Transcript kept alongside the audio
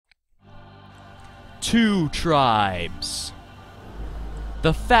two tribes.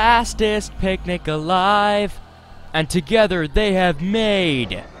 The fastest picnic alive, and together they have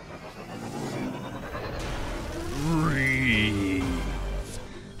made Rive.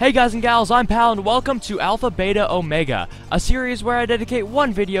 Hey guys and gals, I'm Pal, and welcome to Alpha Beta Omega, a series where I dedicate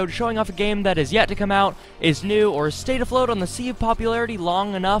one video to showing off a game that is yet to come out, is new, or has stayed afloat on the sea of popularity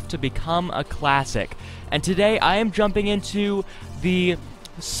long enough to become a classic. And today I am jumping into the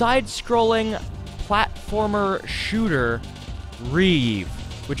side-scrolling platformer shooter Rive,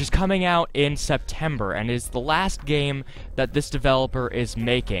 which is coming out in September and is the last game that this developer is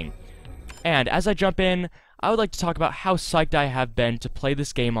making. And as I jump in, I would like to talk about how psyched I have been to play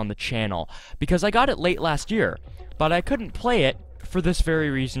this game on the channel, because I got it late last year, but I couldn't play it for this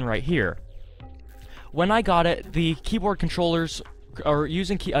very reason right here. When I got it, the keyboard controllers, or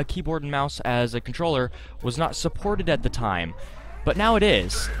using a keyboard and mouse as a controller, was not supported at the time. But now it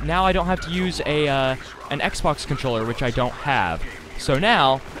is. Now I don't have to use an Xbox controller, which I don't have. So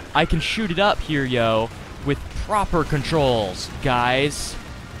now, I can shoot it up here, yo, with proper controls, guys.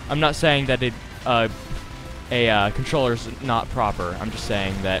 I'm not saying that a controller's not proper. I'm just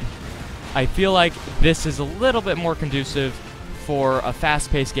saying that I feel like this is a little bit more conducive for a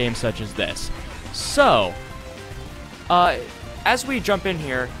fast-paced game such as this. So, as we jump in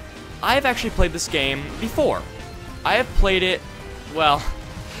here, I've actually played this game before. I have played it, well,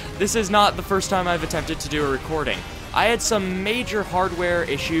 this is not the first time I've attempted to do a recording. I had some major hardware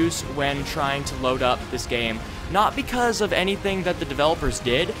issues when trying to load up this game, not because of anything that the developers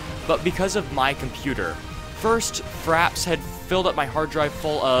did, but because of my computer. First, Fraps had filled up my hard drive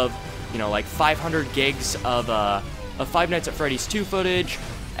full of, like 500 gigs of Five Nights at Freddy's 2 footage,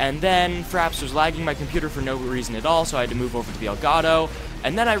 and then Fraps was lagging my computer for no reason at all, so I had to move over to the Elgato,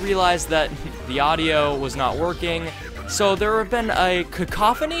 and then I realized that the audio was not working, so there have been a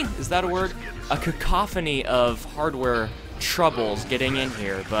cacophony? Is that a word? A cacophony of hardware troubles getting in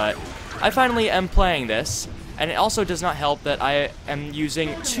here, but I finally am playing this. And it also does not help that I am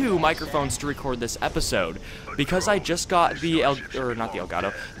using two microphones to record this episode, because I just got the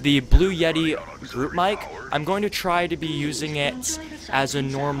the Blue Yeti group mic. I'm going to try to be using it as a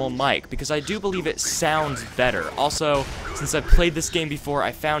normal mic, because I do believe it sounds better. Also, since I've played this game before,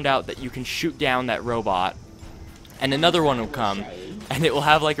 I found out that you can shoot down that robot, and another one will come, and it will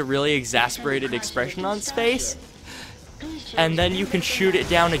have like a really exasperated expression on its face, and then you can shoot it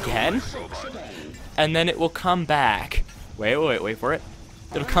down again. And then it will come back. Wait for it.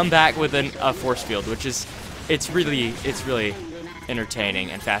 It'll come back with a force field, which is, it's really entertaining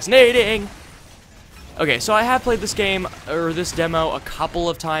and fascinating. Okay, so I have played this game, or this demo, a couple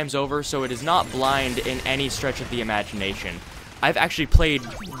of times over, so it is not blind in any stretch of the imagination. I've actually played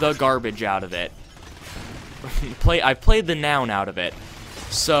the garbage out of it. I've played the noun out of it.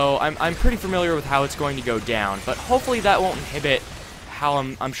 So I'm pretty familiar with how it's going to go down, but hopefully that won't inhibit how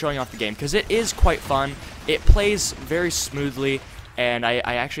I'm showing off the game, because it is quite fun. It plays very smoothly, and I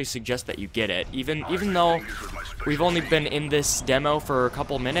actually suggest that you get it. Even though we've only been in this demo for a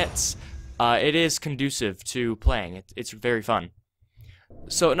couple minutes, it is conducive to playing. It's very fun.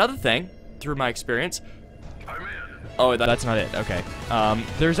 So another thing, through my experience... Oh, that's not it. Okay.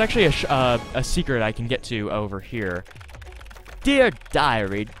 There's actually a secret I can get to over here. Dear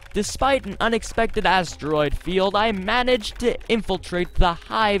Diary, despite an unexpected asteroid field, I managed to infiltrate the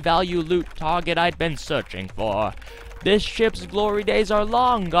high-value loot target I'd been searching for. This ship's glory days are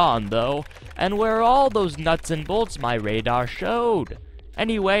long gone, though, and where are all those nuts and bolts my radar showed?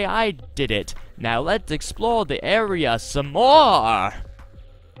 Anyway, I did it. Now let's explore the area some more!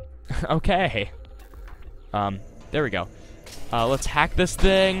 Okay. There we go. Let's hack this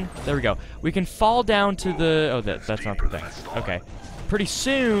thing. There we go. We can fall down to the... Oh, that's not the thing. Okay. Pretty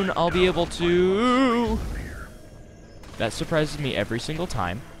soon, I'll be able to... That surprises me every single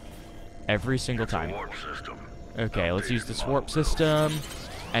time. Every single time. Okay, let's use this warp system.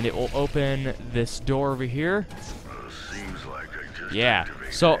 And it will open this door over here. Yeah.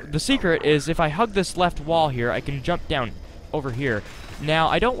 So, the secret is if I hug this left wall here, I can jump down over here. Now,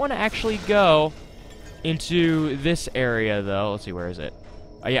 I don't want to actually go into this area, though. Let's see, where is it?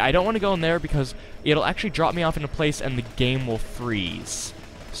 Yeah, I don't want to go in there because it'll actually drop me off in a place and the game will freeze.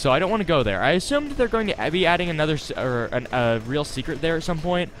 So I don't want to go there. I assumed they're going to be adding another, a real secret there at some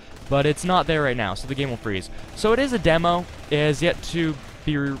point, but it's not there right now, so the game will freeze. So it is a demo. It has yet to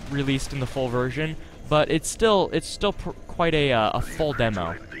be released in the full version, but it's still quite a full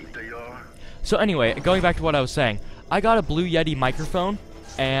demo. So anyway, going back to what I was saying, I got a Blue Yeti microphone,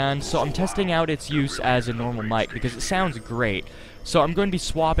 and so I'm testing out its use as a normal mic because it sounds great. So I'm going to be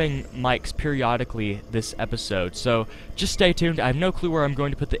swapping mics periodically this episode, so just stay tuned. I have no clue where I'm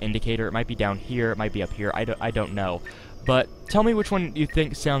going to put the indicator. It might be down here, it might be up here, I don't know. But tell me which one you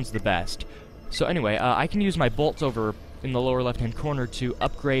think sounds the best. So anyway, I can use my bolts over in the lower left-hand corner to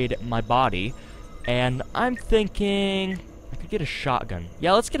upgrade my body, and I'm thinking I could get a shotgun.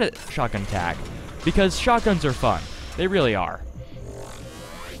 Yeah, let's get a shotgun attack, because shotguns are fun. They really are.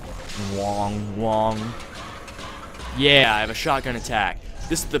 Wong, wong. Yeah, I have a shotgun attack.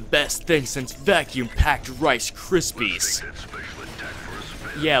 This is the best thing since vacuum-packed Rice Krispies.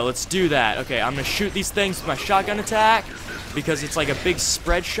 Yeah, let's do that. Okay, I'm gonna shoot these things with my shotgun attack because it's like a big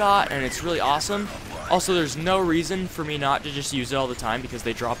spread shot and it's really awesome. Also, there's no reason for me not to just use it all the time because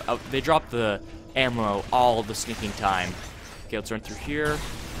they drop the ammo all the sneaking time. Okay, let's run through here.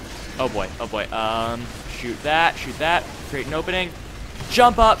 Oh boy, oh boy. Shoot that, create an opening.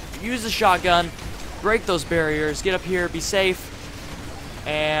 Jump up, use the shotgun, break those barriers, get up here, be safe.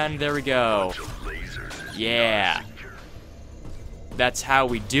 And there we go. Yeah. That's how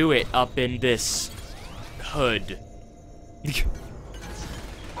we do it up in this hood.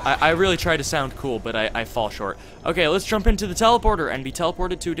 I really try to sound cool, but I fall short. Okay, let's jump into the teleporter and be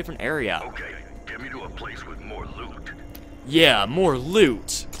teleported to a different area. Okay, get me to a place with more loot. Yeah, more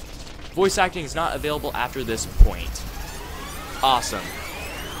loot. Voice acting is not available after this point. Awesome.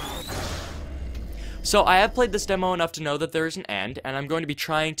 So I have played this demo enough to know that there is an end, and I'm going to be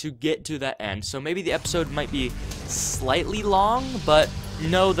trying to get to that end. So maybe the episode might be slightly long, but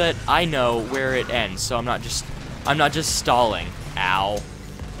know that I know where it ends. So I'm not just stalling. Ow.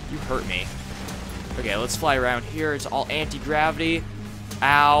 You hurt me. Okay, let's fly around here. It's all anti-gravity.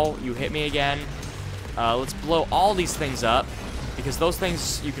 Ow, you hit me again. Let's blow all these things up, because those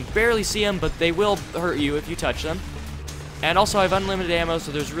things, you can barely see them, but they will hurt you if you touch them. And also, I have unlimited ammo,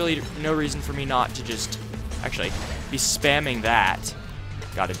 so there's really no reason for me not to just, actually, be spamming that.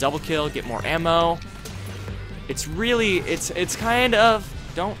 Got a double kill, get more ammo. It's really, it's kind of,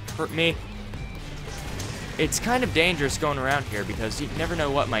 don't hurt me. It's kind of dangerous going around here, because you never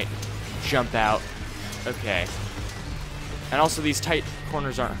know what might jump out. Okay. And also, these tight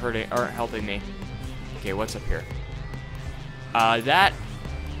corners aren't helping me. Okay, what's up here?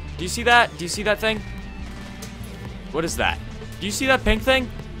 Do you see that? Do you see that thing? What is that? Do you see that pink thing?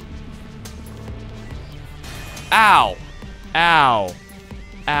 Ow. Ow.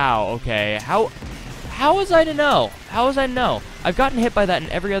 Ow, okay. How was I to know? How was I to know? I've gotten hit by that in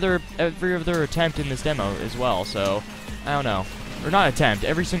every other attempt in this demo as well, so I don't know. Or not attempt,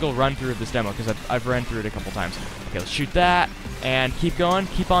 every single run through of this demo, because I've run through it a couple times. Okay, let's shoot that, and keep going,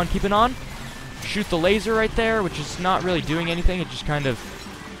 keep on keeping on. Shoot the laser right there, which is not really doing anything, it's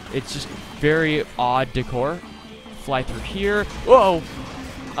just very odd decor. Fly through here. Whoa!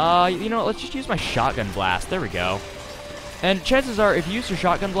 You know what, let's just use my shotgun blast. There we go. And chances are, if you use your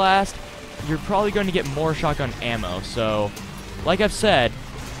shotgun blast, you're probably going to get more shotgun ammo. So, like I've said,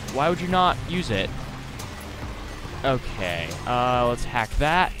 why would you not use it? Okay, let's hack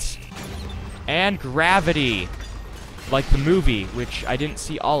that. And gravity! Like the movie, which I didn't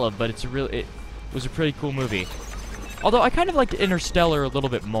see all of, but it was a pretty cool movie. Although, I kind of liked Interstellar a little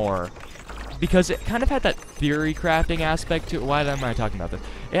bit more, because it kind of had that theory crafting aspect to it. Why am I talking about this?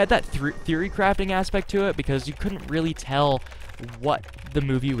 It had that theory crafting aspect to it because you couldn't really tell what the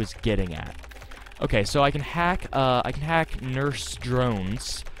movie was getting at. Okay, so I can hack nurse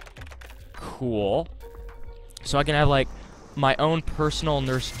drones. Cool. So I can have like my own personal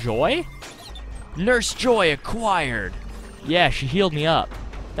Nurse Joy? Nurse Joy acquired! Yeah, she healed me up.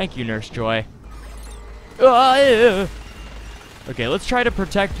 Thank you, Nurse Joy. Okay, let's try to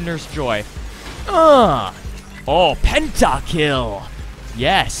protect Nurse Joy. Oh, pentakill!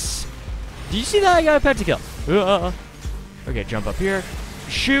 Yes! Did you see that? I got a pentakill. Okay, jump up here.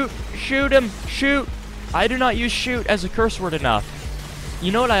 Shoot! Shoot him! Shoot! I do not use shoot as a curse word enough.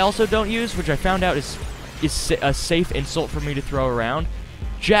 You know what I also don't use, which I found out is a safe insult for me to throw around?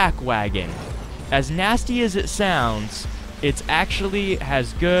 Jackwagon. As nasty as it sounds, it actually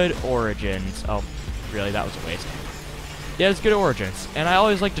has good origins. Oh, really? That was a waste. Yeah, it's good origins. And I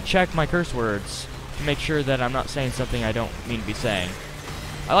always like to check my curse words to make sure that I'm not saying something I don't mean to be saying.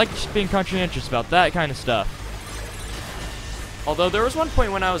 I like just being conscientious about that kind of stuff. Although there was one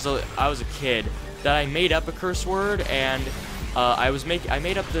point when I was a kid that I made up a curse word, and I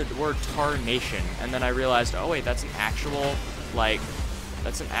made up the word tarnation, and then I realized, oh wait, that's an actual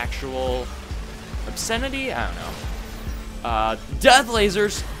obscenity? I don't know. Death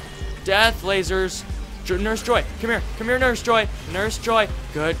lasers! Death lasers! Nurse Joy, come here, Nurse Joy! Nurse Joy,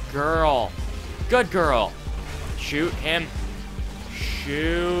 good girl. Good girl. Shoot him.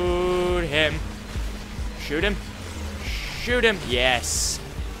 Shoot him. Shoot him. Shoot him. Yes.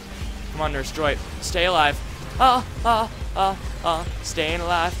 Come on, Nurse Joy. Stay alive. Staying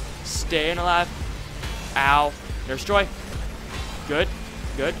alive. Staying alive. Ow. Nurse Joy. Good.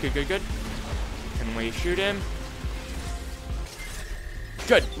 Good, good, good, good. Can we shoot him?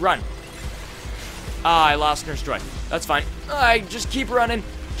 Good. Run. Ah, I lost Nurse Joy. That's fine. I just keep running.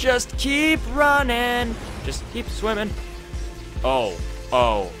 Just keep running. Just keep swimming. Oh.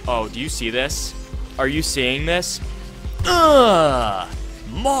 Do you see this? Are you seeing this?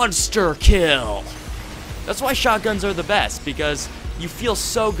 Monster kill. That's why shotguns are the best, because you feel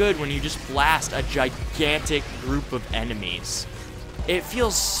so good when you just blast a gigantic group of enemies. It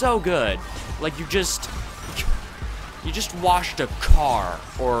feels so good. Like you just washed a car,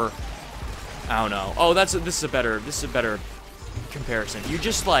 or I don't know. Oh, this is a better comparison. You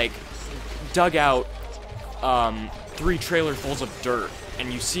just like dug out 3 trailerfuls of dirt,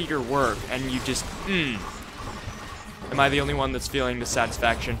 and you see your work, and you just Am I the only one that's feeling the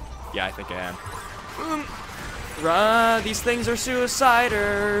satisfaction? Yeah, I think I am. These things are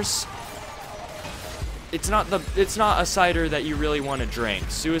suiciders. It's not a cider that you really want to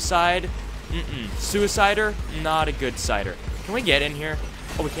drink. Suicide? Suicider? Not a good cider. Can we get in here?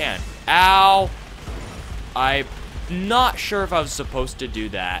 Oh, we can. Ow! I'm not sure if I was supposed to do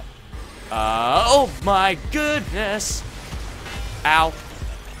that. Oh my goodness! Ow.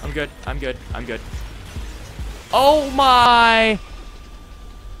 I'm good. I'm good. I'm good. Oh my!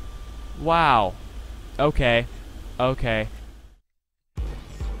 Wow. Okay. Okay.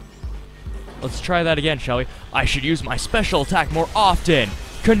 Let's try that again, shall we? I should use my special attack more often.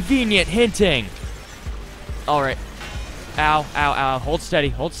 Convenient hinting. Alright. Ow, ow, ow. Hold steady,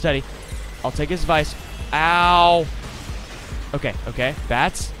 hold steady. I'll take his advice. Ow. Okay, okay.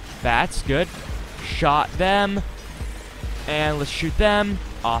 Bats. Bats, good. Shot them. And let's shoot them.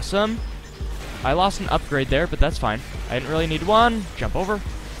 Awesome. I lost an upgrade there, but that's fine. I didn't really need one. Jump over.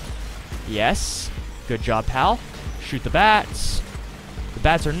 Yes. Good job, pal. Shoot the bats. The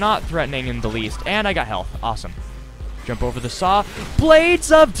bats are not threatening in the least. And I got health. Awesome. Jump over the saw.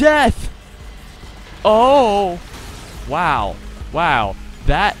 Blades of death! Oh! Wow. Wow.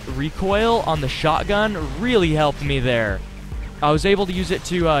 That recoil on the shotgun really helped me there. I was able to use it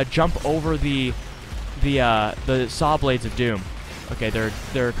to jump over the saw blades of doom. Okay,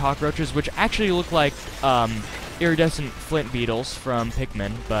 they're cockroaches, which actually look like iridescent flint beetles from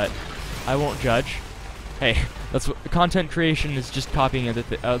Pikmin, but I won't judge. Hey, that's what content creation is, just copying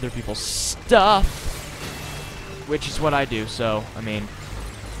other people's stuff, which is what I do. So, I mean,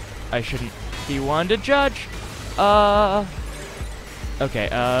 I shouldn't be one to judge. Okay,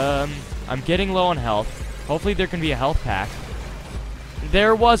 I'm getting low on health. Hopefully there can be a health pack.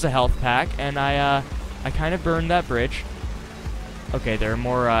 There was a health pack, and I kind of burned that bridge. Okay, there are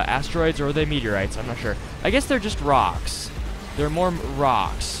more asteroids, or are they meteorites? I'm not sure. I guess they're just rocks. There are more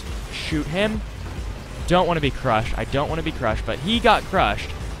rocks. Shoot him. Don't want to be crushed. I don't want to be crushed, but he got crushed.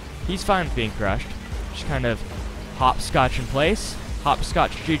 He's fine with being crushed. Just kind of hopscotch in place.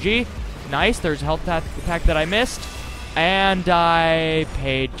 Hopscotch GG. Nice, there's a health pack that I missed. And I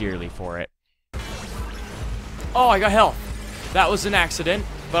paid dearly for it. Oh, I got health. That was an accident,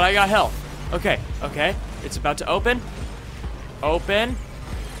 but I got health. Okay, okay. It's about to open. Open.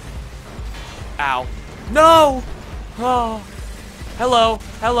 Ow. No! Oh. Hello.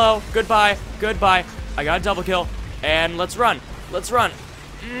 Hello. Goodbye. Goodbye. I got a double kill. And let's run. Let's run.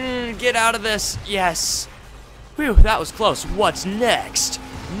 Get out of this. Yes. Whew, that was close. What's next?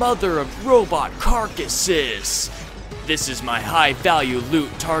 Mother of robot carcasses. This is my high-value loot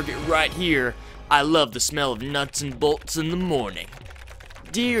target right here. I love the smell of nuts and bolts in the morning.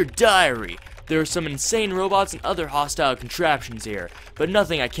 Dear Diary, there are some insane robots and other hostile contraptions here, but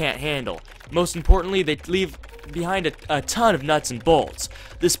nothing I can't handle. Most importantly, they leave behind a ton of nuts and bolts.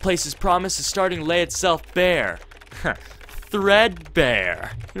 This place's promise is starting to lay itself bare.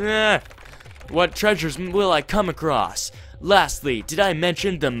 Threadbare. What treasures will I come across? Lastly, did I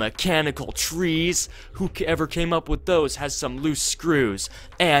mention the mechanical trees? Whoever came up with those has some loose screws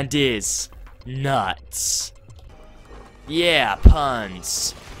and is nuts. Yeah,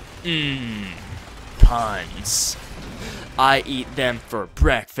 puns. Puns. I eat them for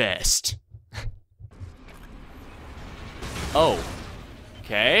breakfast. Oh.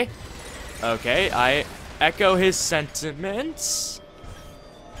 Okay. Okay, I echo his sentiments.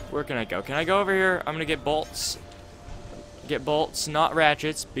 Where can I go? Can I go over here? I'm gonna get bolts. Get bolts, not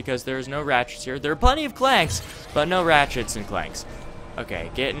ratchets, because there's no ratchets here. There are plenty of clanks, but no ratchets and clanks.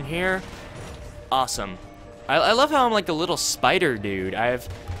 Okay, get in here. Awesome. I love how I'm like a little spider dude. I have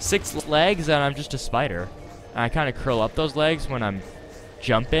 6 legs and I'm just a spider. And I kind of curl up those legs when I'm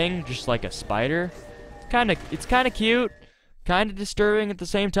jumping, just like a spider. It's kind of cute, kind of disturbing at the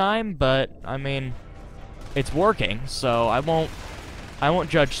same time, but I mean, it's working, so I won't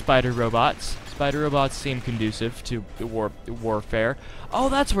judge spider robots. Spider robots seem conducive to warfare. Oh,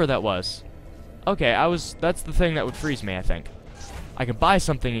 that's where that was. Okay, that's the thing that would freeze me, I think. I can buy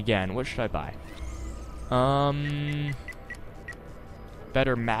something again. What should I buy?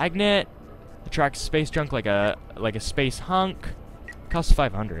 Better magnet. Attracts space junk like a space hunk. Costs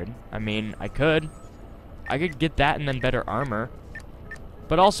 500. I mean, I could get that and then better armor.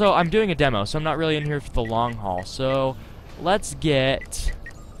 But also, I'm doing a demo, so I'm not really in here for the long haul. So, let's get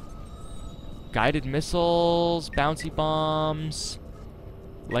guided missiles, bouncy bombs,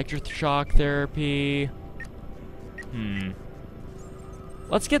 electroshock therapy.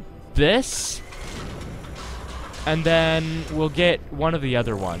 Let's get this. And then we'll get one of the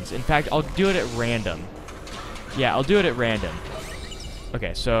other ones. In fact, I'll do it at random. Yeah, I'll do it at random.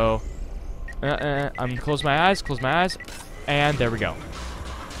 Okay, so I'm gonna close my eyes, and there we go.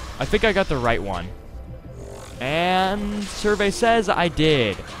 I think I got the right one. And survey says I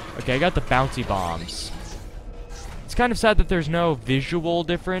did. Okay, I got the bouncy bombs. It's kind of sad that there's no visual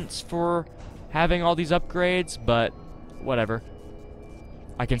difference for having all these upgrades, but whatever.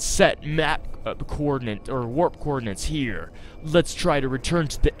 I can set map coordinate or warp coordinates here. Let's try to return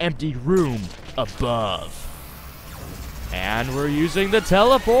to the empty room above. And we're using the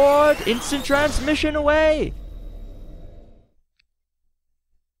teleport! Instant transmission away!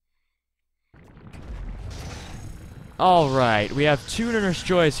 Alright, we have two Nurse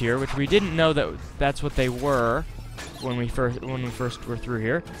Joys here, which we didn't know that's what they were when we first were through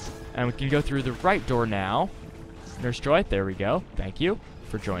here. And we can go through the right door now. Nurse Joy, there we go. Thank you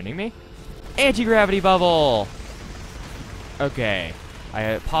for joining me. Anti-gravity bubble! Okay.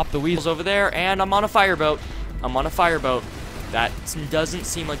 I popped the weasels over there, and I'm on a fireboat. That doesn't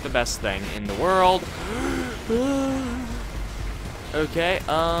seem like the best thing in the world. Okay,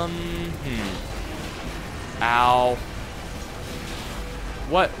 Ow.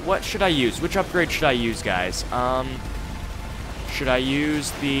 What should I use? Which upgrade should I use, guys? Should I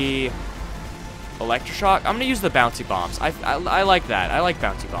use the electroshock? I'm gonna use the bouncy bombs. I like that. I like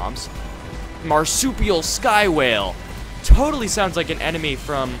bouncy bombs. Marsupial sky whale. Totally sounds like an enemy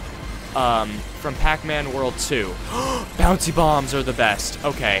from Pac-Man World 2. Bouncy bombs are the best.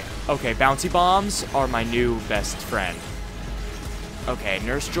 Okay, bouncy bombs are my new best friend. Okay,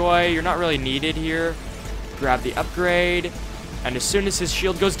 Nurse Joy, you're not really needed here. Grab the upgrade, and as soon as his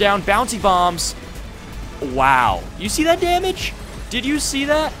shield goes down, bouncy bombs. Wow, you see that damage? Did you see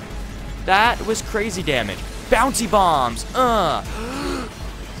that? That was crazy damage. Bouncy bombs.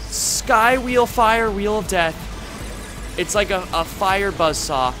 Sky wheel, fire, wheel of death. It's like a fire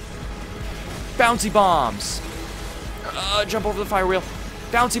buzzsaw. Bouncy bombs. Jump over the fire wheel.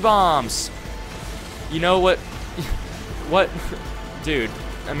 Bouncy bombs. You know what? What? Dude,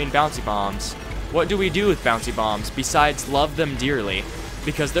 I mean bouncy bombs. What do we do with bouncy bombs besides love them dearly?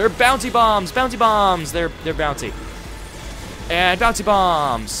 Because they're bouncy bombs. Bouncy bombs. They're bouncy. And bouncy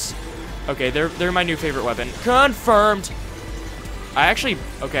bombs. Okay, they're my new favorite weapon. Confirmed. I actually,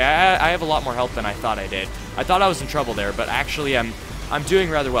 okay, I have a lot more health than I thought I did. I thought I was in trouble there, but actually I'm doing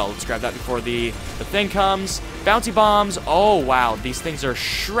rather well. Let's grab that before the thing comes. Bouncy bombs. Oh, wow. These things are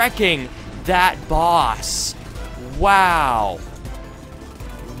shrekking that boss. Wow.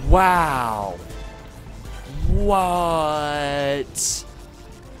 Wow. What?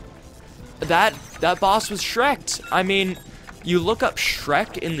 That boss was Shrek'd. I mean, you look up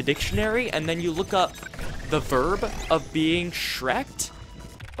Shrek in the dictionary, and then you look up the verb of being Shrek'd.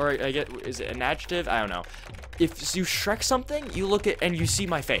 Or I get, is it an adjective? I don't know. If you Shrek something, you look at and you see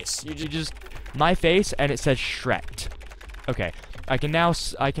my face. You just my face, and it says Shrek'd. Okay, I can now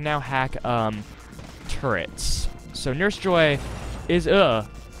hack turrets. So Nurse Joy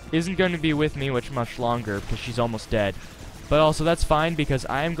isn't going to be with me much longer because she's almost dead. But also that's fine because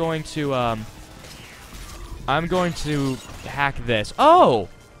I'm going to hack this. Oh,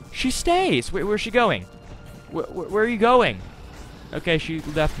 she stays. Where's she going? Where are you going? Okay, she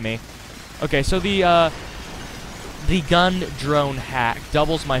left me. Okay, so the gun drone hack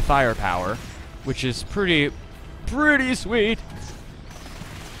doubles my firepower, which is pretty sweet.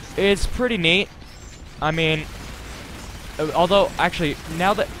 It's pretty neat. I mean, although actually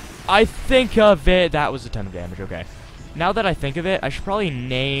now that I think of it, that was a ton of damage. Okay, now that I think of it, I should probably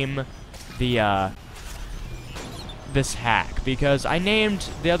name the this hack because I named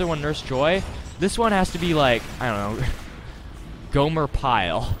the other one Nurse Joy. This one has to be like, I don't know, Gomer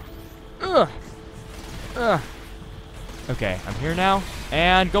Pile. Okay, I'm here now,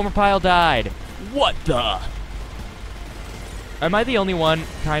 and Gomer Pile died. What the? Am I the only one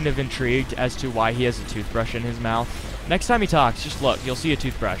kind of intrigued as to why he has a toothbrush in his mouth? Next time he talks, just look. You'll see a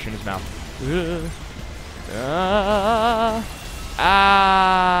toothbrush in his mouth.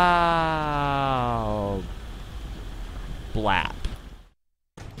 Ow. Blap.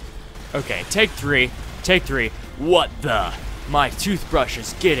 Okay, take three. Take three. What the? My toothbrush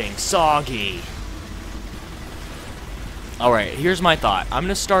is getting soggy. Alright, here's my thought. I'm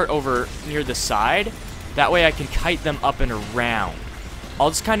gonna start over near the side. That way I can kite them up and around. I'll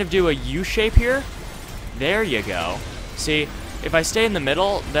just kind of do a U shape here. There you go. See, if I stay in the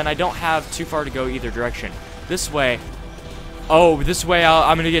middle, then I don't have too far to go either direction. This way. Oh, this way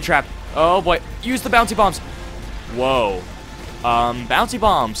I'm gonna get trapped. Oh boy, use the bouncy bombs. Whoa. Bouncy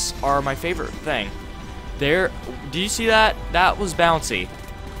bombs are my favorite thing. Do you see that? That was bouncy.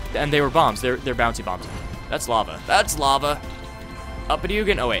 And they were bombs. They're bouncy bombs. That's lava. That's lava. Up at you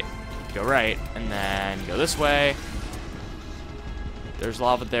again. Oh wait. Go right, and then go this way. There's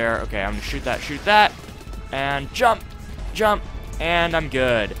lava there. Okay, I'm gonna shoot that, and jump, and I'm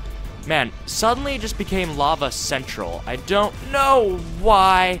good. Man, suddenly it just became lava central. I don't know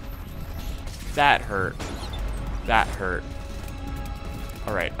why. That hurt. That hurt.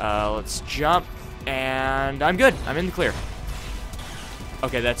 Alright, let's jump, and I'm good. I'm in the clear.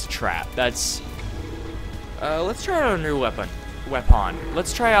 Okay, that's a trap. That's... let's try out a new weapon.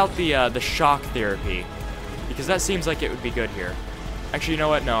 Let's try out the shock therapy, because that seems like it would be good here. Actually, you know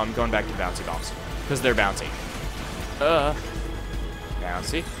what? No, I'm going back to bouncy bombs, because they're bouncy.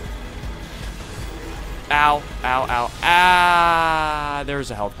 Bouncy. Ow, ow, ow, ah!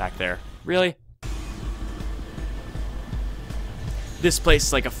 There's a health pack there. Really? This place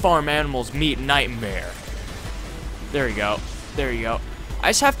is like a farm animal's meat nightmare. There you go. There you go.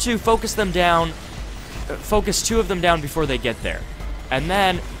 I just have to focus them down. Focus two of them down before they get there, and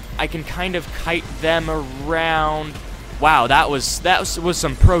then I can kind of kite them around. Wow, that was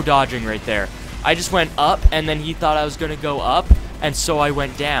some pro dodging right there. I just went up, and then he thought I was gonna go up, and so I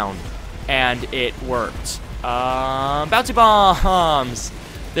went down, and it worked. Bouncy bombs.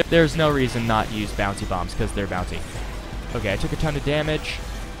 There's no reason not to use bouncy bombs because they're bouncy. Okay, I took a ton of damage,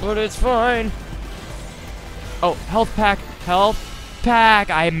 but it's fine. Oh, health pack, health pack.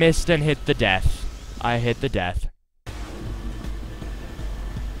 I missed and hit the death. I hit the death.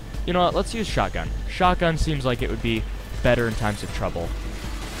 You know what? Let's use shotgun. Shotgun seems like it would be better in times of trouble.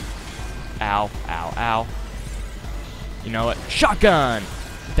 Ow, ow, ow. You know what? Shotgun!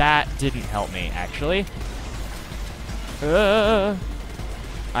 That didn't help me, actually. I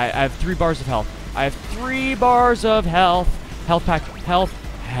have 3 bars of health. I have 3 bars of health. Health pack. Health.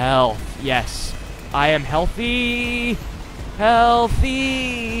 Health. Yes. I am healthy.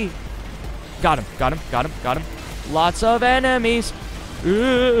 Healthy. Got him, got him, got him, got him. Lots of enemies.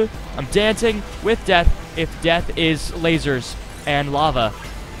 I'm dancing with death. If death is lasers and lava.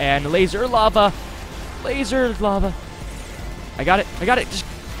 And laser lava. Laser lava. I got it, I got it. Just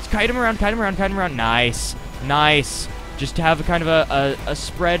kite him around, kite him around, kite him around. Nice, nice. Just to have a kind of a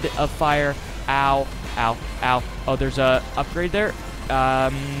spread of fire. Ow, ow, ow. Oh, there's a upgrade there.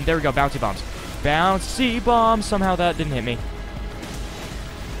 There we go, bouncy bombs. Bouncy bombs. Somehow that didn't hit me.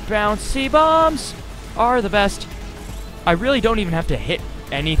 Bouncy bombs are the best. I really don't even have to hit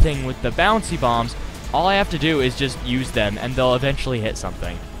anything with the bouncy bombs. All I have to do is just use them, and they'll eventually hit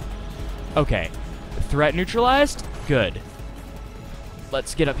something. Okay. Threat neutralized? Good.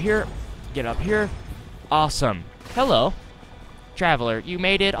 Let's get up here. Get up here. Awesome. Hello. Traveler, you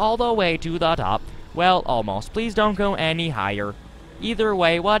made it all the way to the top. Well, almost. Please don't go any higher. Either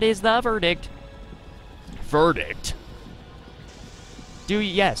way, what is the verdict? Verdict? Do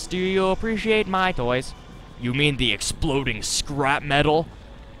you appreciate my toys? You mean the exploding scrap metal?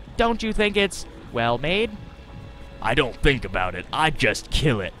 Don't you think it's well made? I don't think about it. I just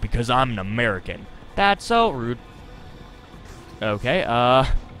kill it because I'm an American. That's so rude. Okay,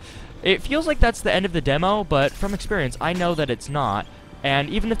 it feels like that's the end of the demo, but from experience, I know that it's not. And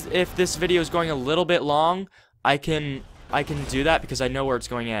even if this video is going a little bit long, I can do that because I know where it's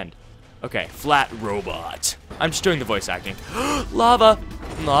going to end. Okay, flat robot. I'm just doing the voice acting. Lava!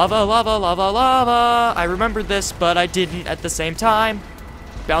 Lava, lava, lava, lava! I remembered this, but I didn't at the same time.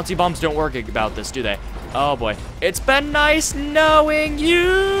 Bouncy bombs don't work about this, do they? Oh boy. It's been nice knowing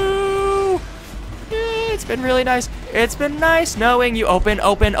you! It's been really nice. It's been nice knowing you. Open,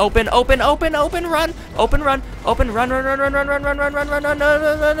 open, open, open, open, open, run! Open, run! Open, run, run, run, run, run, run, run, run, run, run, run,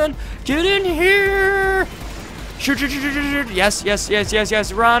 run, run, run! Get in here! Shoot, shoot, shoot, shoot, shoot, shoot. Yes, yes, yes, yes,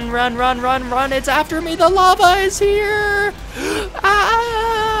 yes. Run, run, run, run, run. It's after me. The lava is here.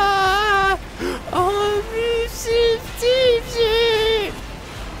 Ah! Oh,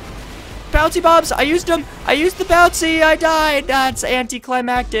 bouncy bombs. I used them. I used the bouncy. I died. That's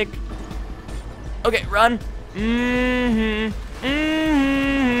anticlimactic. Okay, run.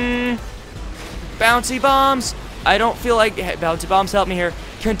 Bouncy bombs. I don't feel like bouncy bombs help me here.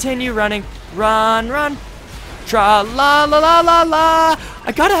 Continue running. Run, run. Tra la la la la la.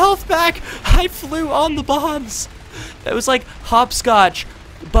 I got a health back. I flew on the bombs. That was like hopscotch,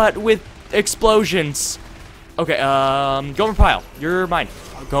 but with explosions. Okay, Gomer Pyle, you're mine.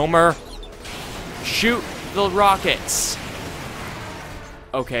 Gomer, shoot the rockets.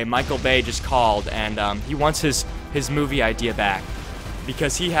 Okay, Michael Bay just called, and he wants his movie idea back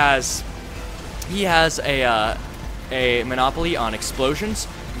because he has a monopoly on explosions.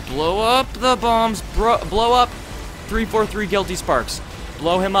 Blow up the bombs, blow up 343 Guilty Sparks.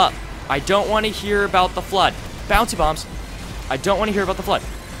 Blow him up. I don't want to hear about the flood. Bouncy bombs. I don't want to hear about the flood.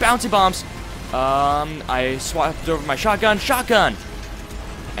 Bouncy bombs. I swapped over my shotgun. Shotgun.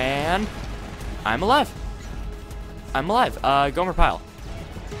 And I'm alive. I'm alive. Gomer Pyle.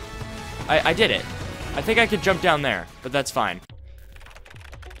 I did it. I think I could jump down there, but that's fine.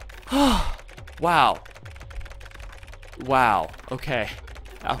 Wow. Wow. Okay.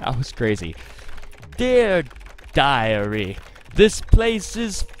 That was crazy. Dear Diary, this place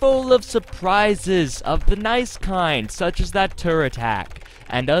is full of surprises of the nice kind, such as that turret hack,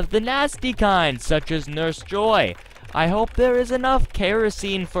 and of the nasty kind, such as Nurse Joy. I hope there is enough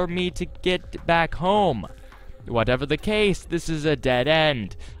kerosene for me to get back home. Whatever the case, this is a dead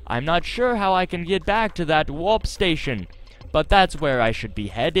end. I'm not sure how I can get back to that warp station, but that's where I should be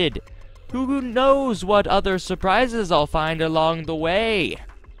headed. Who knows what other surprises I'll find along the way?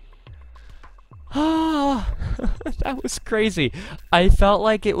 Ah, that was crazy. I felt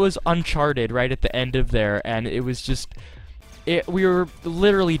like it was Uncharted right at the end of there, and it was just... we were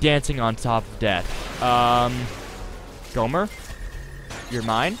literally dancing on top of death. Gomer? You're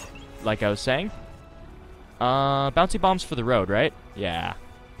mine? Like I was saying? Bouncy bombs for the road, right? Yeah.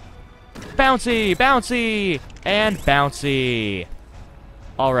 Bouncy! Bouncy! And bouncy!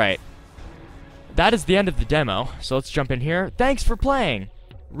 Alright. That is the end of the demo, so let's jump in here. Thanks for playing!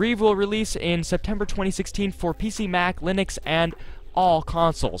 Rive will release in September 2016 for PC, Mac, Linux, and all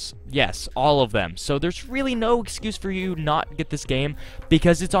consoles. Yes, all of them. So there's really no excuse for you not to get this game,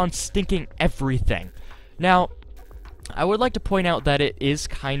 because it's on stinking everything. Now, I would like to point out that it is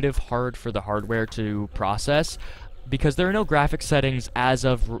kind of hard for the hardware to process, because there are no graphics settings as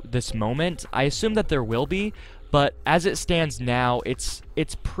of this moment. I assume that there will be, but as it stands now, it's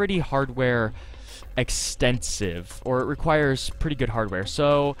pretty hardware extensive, or it requires pretty good hardware,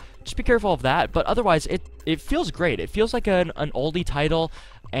 so just be careful of that. But otherwise, it feels great. It feels like an oldie title,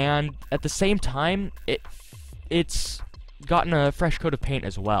 and at the same time, it's gotten a fresh coat of paint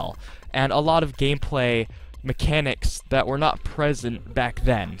as well, and a lot of gameplay mechanics that were not present back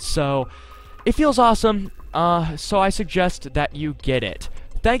then. So it feels awesome, so I suggest that you get it.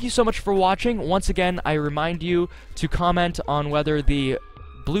 Thank you so much for watching. Once again, I remind you to comment on whether the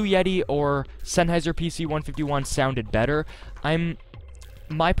Blue Yeti or Sennheiser PC 151 sounded better.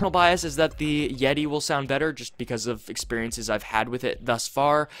 My personal bias is that the Yeti will sound better just because of experiences I've had with it thus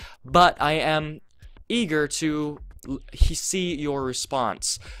far, but I am eager to see your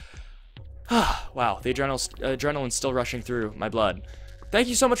response. Wow, the adrenaline's still rushing through my blood. Thank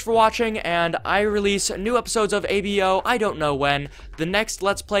you so much for watching, and I release new episodes of ABO, I don't know when. The next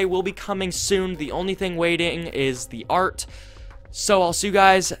Let's Play will be coming soon. The only thing waiting is the art. So I'll see you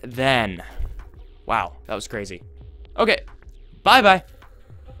guys then. Wow, that was crazy. Okay, bye-bye.